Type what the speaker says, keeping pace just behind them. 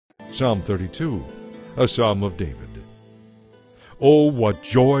Psalm 32, a psalm of David. Oh, what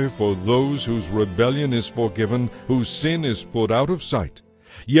joy for those whose rebellion is forgiven, whose sin is put out of sight.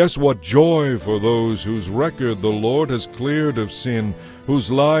 Yes, what joy for those whose record the Lord has cleared of sin,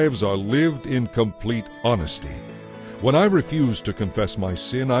 whose lives are lived in complete honesty. When I refused to confess my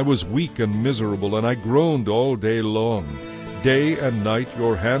sin, I was weak and miserable, and I groaned all day long. Day and night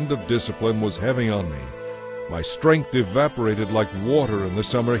your hand of discipline was heavy on me. My strength evaporated like water in the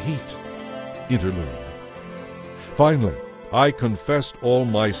summer heat. Interlude. Finally, I confessed all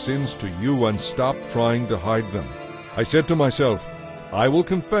my sins to you and stopped trying to hide them. I said to myself, I will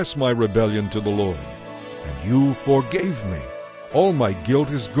confess my rebellion to the Lord, and you forgave me. All my guilt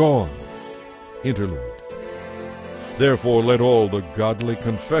is gone. Interlude. Therefore let all the godly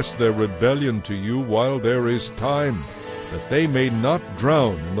confess their rebellion to you while there is time, that they may not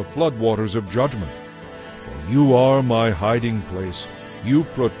drown in the floodwaters of judgment. For you are my hiding place. You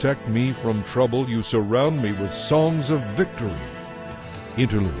protect me from trouble. You surround me with songs of victory.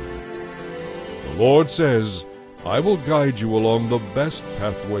 Interlude. The Lord says, I will guide you along the best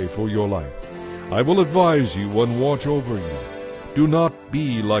pathway for your life. I will advise you and watch over you. Do not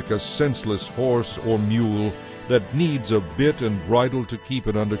be like a senseless horse or mule that needs a bit and bridle to keep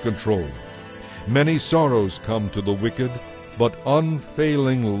it under control. Many sorrows come to the wicked, but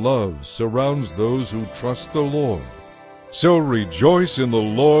unfailing love surrounds those who trust the Lord. So rejoice in the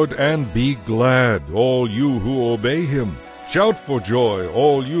Lord and be glad, all you who obey him. Shout for joy,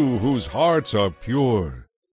 all you whose hearts are pure.